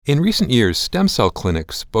In recent years, stem cell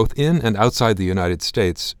clinics, both in and outside the United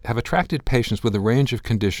States, have attracted patients with a range of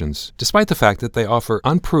conditions, despite the fact that they offer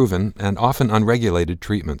unproven and often unregulated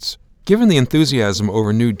treatments. Given the enthusiasm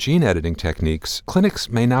over new gene editing techniques, clinics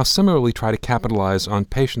may now similarly try to capitalize on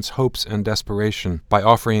patients' hopes and desperation by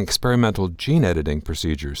offering experimental gene editing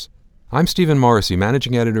procedures. I'm Stephen Morrissey,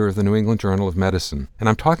 managing editor of the New England Journal of Medicine, and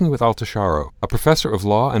I'm talking with Alta Charo, a professor of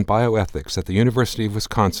law and bioethics at the University of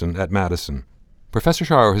Wisconsin at Madison. Professor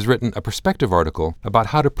Charo has written a perspective article about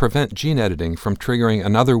how to prevent gene editing from triggering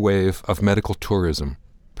another wave of medical tourism.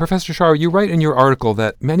 Professor Charo, you write in your article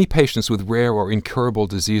that many patients with rare or incurable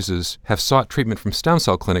diseases have sought treatment from stem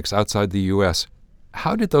cell clinics outside the U.S.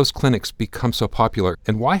 How did those clinics become so popular,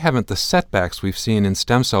 and why haven't the setbacks we've seen in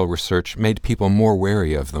stem cell research made people more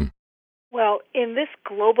wary of them? Well, in this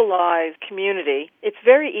globalized community, it's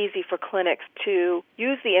very easy for clinics to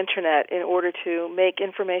use the Internet in order to make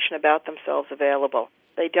information about themselves available.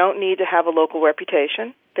 They don't need to have a local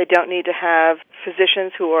reputation. They don't need to have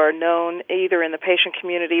physicians who are known either in the patient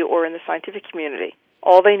community or in the scientific community.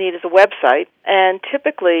 All they need is a website, and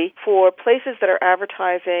typically for places that are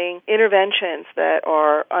advertising interventions that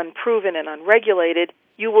are unproven and unregulated,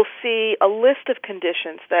 you will see a list of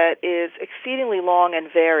conditions that is exceedingly long and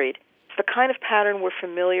varied. It's the kind of pattern we're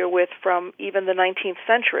familiar with from even the 19th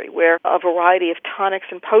century, where a variety of tonics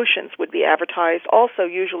and potions would be advertised, also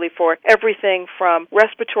usually for everything from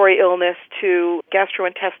respiratory illness to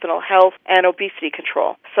gastrointestinal health and obesity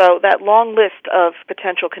control. So that long list of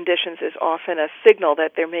potential conditions is often a signal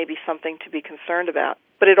that there may be something to be concerned about.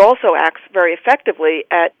 But it also acts very effectively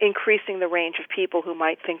at increasing the range of people who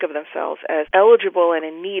might think of themselves as eligible and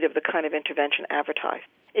in need of the kind of intervention advertised.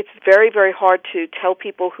 It's very, very hard to tell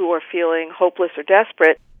people who are feeling hopeless or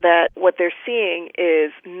desperate that what they're seeing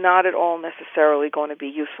is not at all necessarily going to be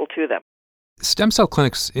useful to them. Stem cell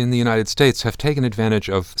clinics in the United States have taken advantage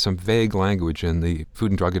of some vague language in the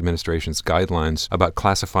Food and Drug Administration's guidelines about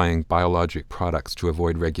classifying biologic products to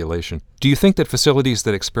avoid regulation. Do you think that facilities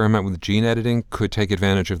that experiment with gene editing could take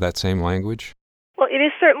advantage of that same language? Well, it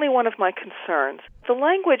is certainly one of my concerns. The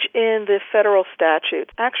language in the federal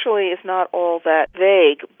statutes actually is not all that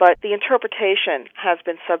vague, but the interpretation has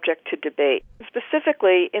been subject to debate.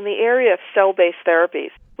 Specifically, in the area of cell-based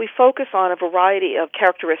therapies, we focus on a variety of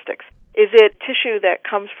characteristics. Is it tissue that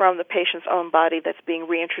comes from the patient's own body that's being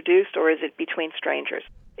reintroduced, or is it between strangers?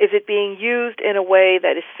 Is it being used in a way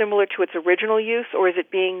that is similar to its original use, or is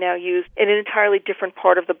it being now used in an entirely different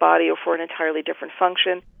part of the body or for an entirely different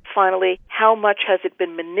function? Finally, how much has it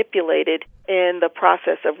been manipulated in the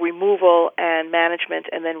process of removal and management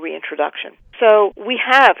and then reintroduction? So we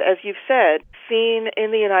have, as you've said, seen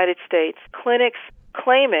in the United States clinics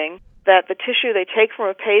claiming that the tissue they take from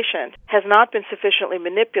a patient has not been sufficiently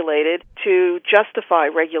manipulated to justify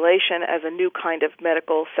regulation as a new kind of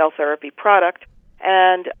medical cell therapy product.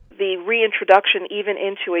 And the reintroduction even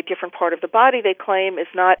into a different part of the body, they claim, is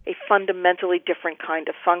not a fundamentally different kind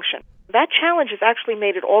of function. That challenge has actually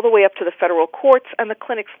made it all the way up to the federal courts, and the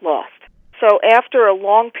clinics lost. So after a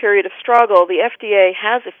long period of struggle, the FDA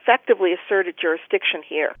has effectively asserted jurisdiction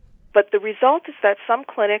here. But the result is that some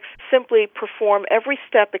clinics simply perform every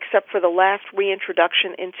step except for the last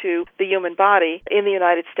reintroduction into the human body in the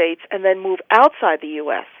United States and then move outside the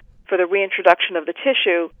U.S. for the reintroduction of the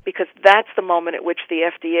tissue, because that's the moment at which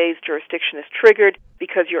the FDA's jurisdiction is triggered,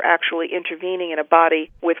 because you're actually intervening in a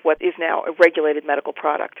body with what is now a regulated medical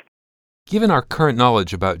product. Given our current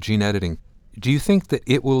knowledge about gene editing, do you think that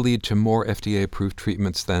it will lead to more FDA-approved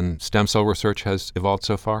treatments than stem cell research has evolved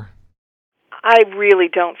so far? I really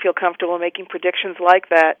don't feel comfortable making predictions like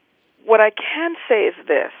that. What I can say is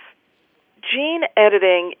this. Gene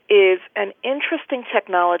editing is an interesting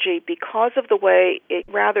technology because of the way it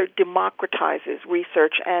rather democratizes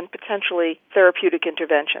research and potentially therapeutic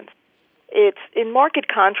interventions. It's in marked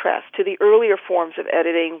contrast to the earlier forms of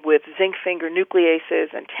editing with zinc finger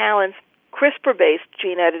nucleases and TALENs. CRISPR-based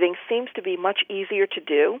gene editing seems to be much easier to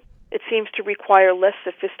do. It seems to require less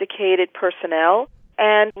sophisticated personnel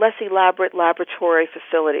and less elaborate laboratory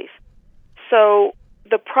facilities. So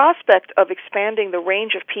the prospect of expanding the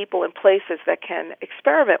range of people and places that can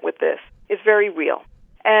experiment with this is very real.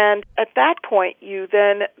 And at that point, you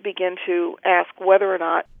then begin to ask whether or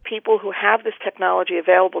not people who have this technology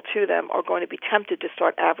available to them are going to be tempted to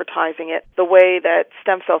start advertising it the way that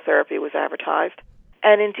stem cell therapy was advertised.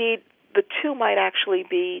 And indeed, the two might actually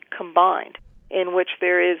be combined, in which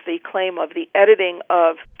there is the claim of the editing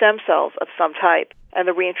of stem cells of some type and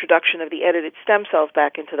the reintroduction of the edited stem cells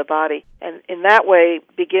back into the body, and in that way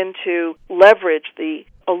begin to leverage the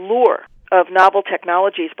allure of novel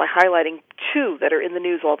technologies by highlighting two that are in the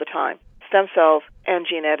news all the time, stem cells and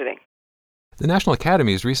gene editing. The National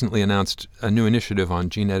Academy has recently announced a new initiative on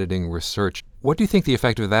gene editing research. What do you think the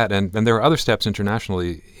effect of that, and there are other steps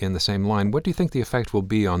internationally in the same line, what do you think the effect will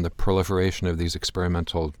be on the proliferation of these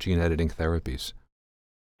experimental gene editing therapies?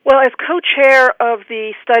 Well, as co-chair of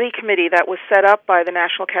the study committee that was set up by the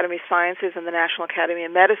National Academy of Sciences and the National Academy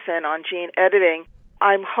of Medicine on gene editing,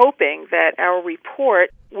 I'm hoping that our report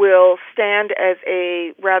will stand as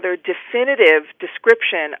a rather definitive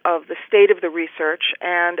description of the state of the research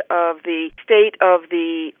and of the state of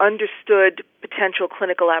the understood potential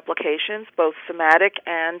clinical applications, both somatic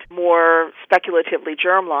and more speculatively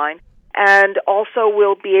germline, and also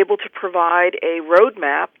will be able to provide a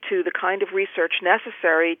roadmap to the kind of research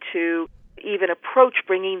necessary to even approach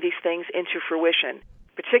bringing these things into fruition,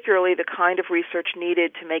 particularly the kind of research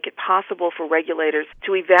needed to make it possible for regulators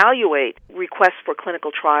to evaluate requests for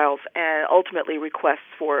clinical trials and ultimately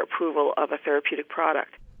requests for approval of a therapeutic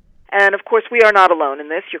product. And of course, we are not alone in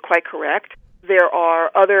this. You're quite correct. There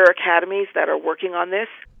are other academies that are working on this.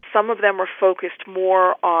 Some of them are focused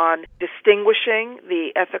more on distinguishing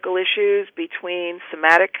the ethical issues between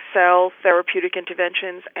somatic cell therapeutic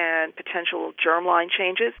interventions and potential germline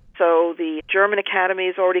changes. So the German Academy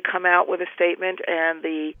has already come out with a statement, and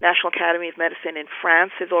the National Academy of Medicine in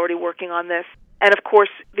France is already working on this. And of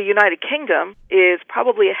course, the United Kingdom is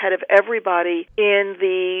probably ahead of everybody in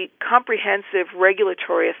the comprehensive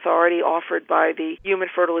regulatory authority offered by the Human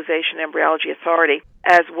Fertilization Embryology Authority,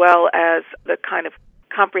 as well as the kind of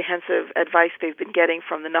comprehensive advice they've been getting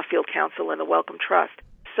from the Nuffield Council and the Wellcome Trust.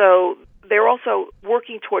 So they're also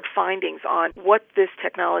working toward findings on what this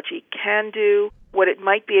technology can do, what it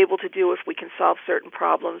might be able to do if we can solve certain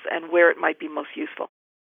problems, and where it might be most useful.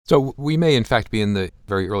 So we may, in fact, be in the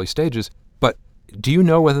very early stages, but do you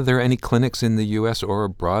know whether there are any clinics in the U.S. or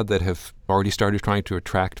abroad that have already started trying to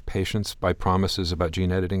attract patients by promises about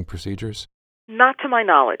gene editing procedures? Not to my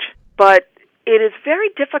knowledge, but it is very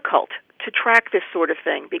difficult to track this sort of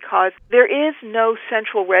thing because there is no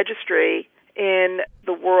central registry in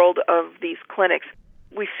the world of these clinics.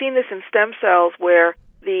 We've seen this in stem cells where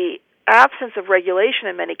the absence of regulation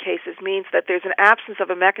in many cases means that there's an absence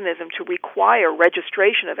of a mechanism to require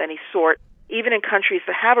registration of any sort, even in countries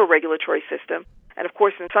that have a regulatory system. And of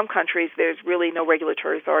course, in some countries, there's really no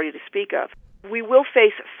regulatory authority to speak of. We will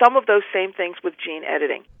face some of those same things with gene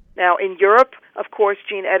editing. Now, in Europe, of course,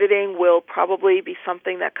 gene editing will probably be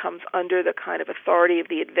something that comes under the kind of authority of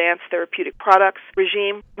the Advanced Therapeutic Products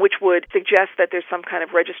regime, which would suggest that there's some kind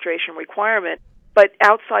of registration requirement. But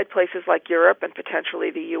outside places like Europe and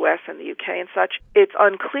potentially the U.S. and the U.K. and such, it's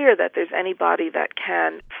unclear that there's anybody that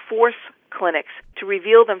can force clinics to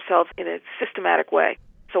reveal themselves in a systematic way.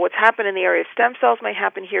 So what's happened in the area of stem cells may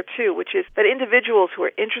happen here too, which is that individuals who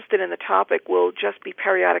are interested in the topic will just be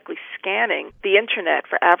periodically scanning the internet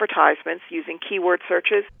for advertisements using keyword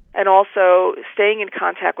searches, and also staying in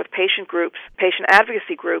contact with patient groups, patient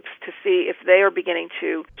advocacy groups, to see if they are beginning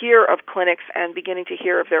to hear of clinics and beginning to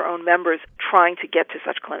hear of their own members trying to get to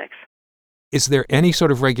such clinics. Is there any sort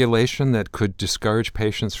of regulation that could discourage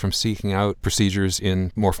patients from seeking out procedures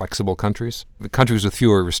in more flexible countries with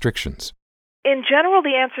fewer restrictions? In general,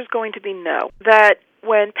 the answer is going to be no. That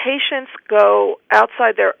when patients go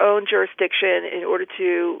outside their own jurisdiction in order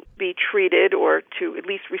to be treated or to at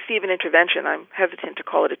least receive an intervention, I'm hesitant to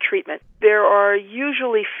call it a treatment, there are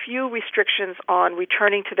usually few restrictions on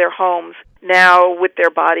returning to their homes now with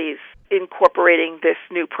their bodies incorporating this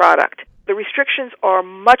new product. The restrictions are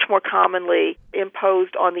much more commonly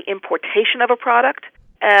imposed on the importation of a product,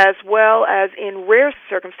 as well as, in rare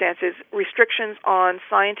circumstances, restrictions on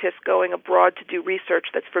scientists going abroad to do research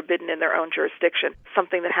that's forbidden in their own jurisdiction.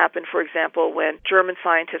 Something that happened, for example, when German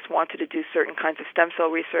scientists wanted to do certain kinds of stem cell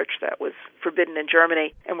research that was forbidden in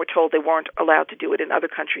Germany and were told they weren't allowed to do it in other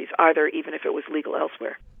countries either, even if it was legal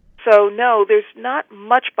elsewhere. So no, there's not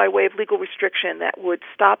much by way of legal restriction that would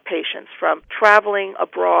stop patients from traveling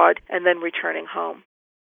abroad and then returning home.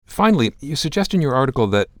 Finally, you suggest in your article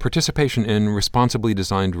that participation in responsibly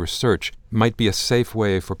designed research might be a safe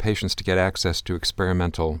way for patients to get access to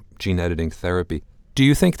experimental gene editing therapy. Do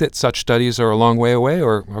you think that such studies are a long way away,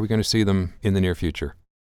 or are we going to see them in the near future?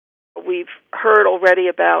 We've heard already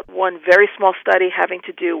about one very small study having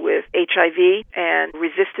to do with HIV and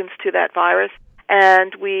resistance to that virus.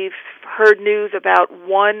 And we've heard news about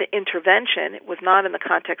one intervention, it was not in the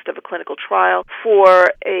context of a clinical trial,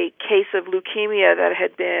 for a case of leukemia that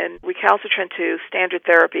had been recalcitrant to standard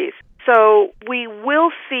therapies. So we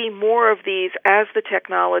will see more of these as the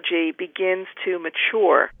technology begins to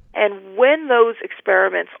mature. And when those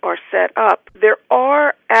experiments are set up, there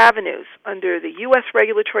are avenues under the U.S.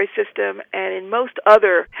 regulatory system and in most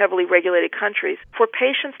other heavily regulated countries for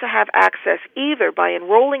patients to have access either by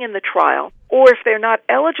enrolling in the trial or if they're not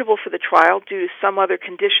eligible for the trial due to some other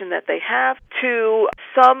condition that they have, to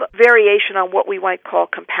some variation on what we might call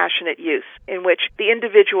compassionate use, in which the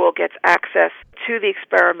individual gets access to the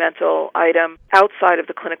experimental item outside of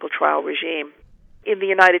the clinical trial regime. In the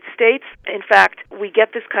United States, in fact, we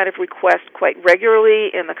get this kind of request quite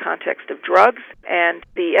regularly in the context of drugs, and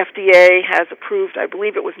the FDA has approved, I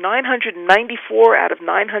believe it was 994 out of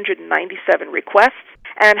 997 requests,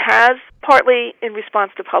 and has, partly in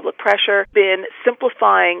response to public pressure, been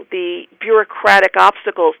simplifying the bureaucratic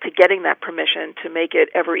obstacles to getting that permission to make it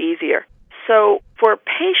ever easier. So for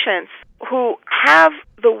patients who have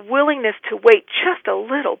the willingness to wait just a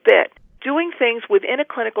little bit, doing things within a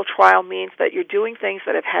clinical trial means that you're doing things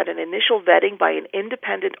that have had an initial vetting by an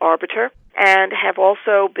independent arbiter and have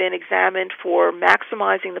also been examined for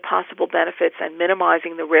maximizing the possible benefits and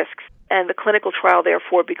minimizing the risks. And the clinical trial,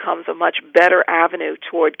 therefore, becomes a much better avenue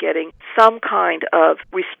toward getting some kind of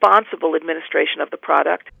responsible administration of the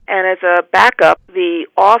product. And as a backup, the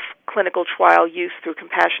off-clinical trial use through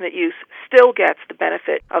compassionate use still gets the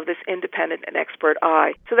benefit of this independent and expert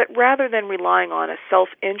eye. So that rather than relying on a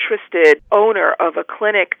self-interested owner of a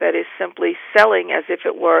clinic that is simply selling as if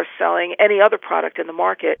it were selling any other product in the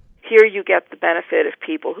market, here you get the benefit of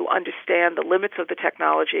people who understand the limits of the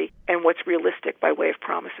technology and what's realistic by way of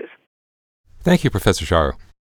promises. Thank you, Professor Charo.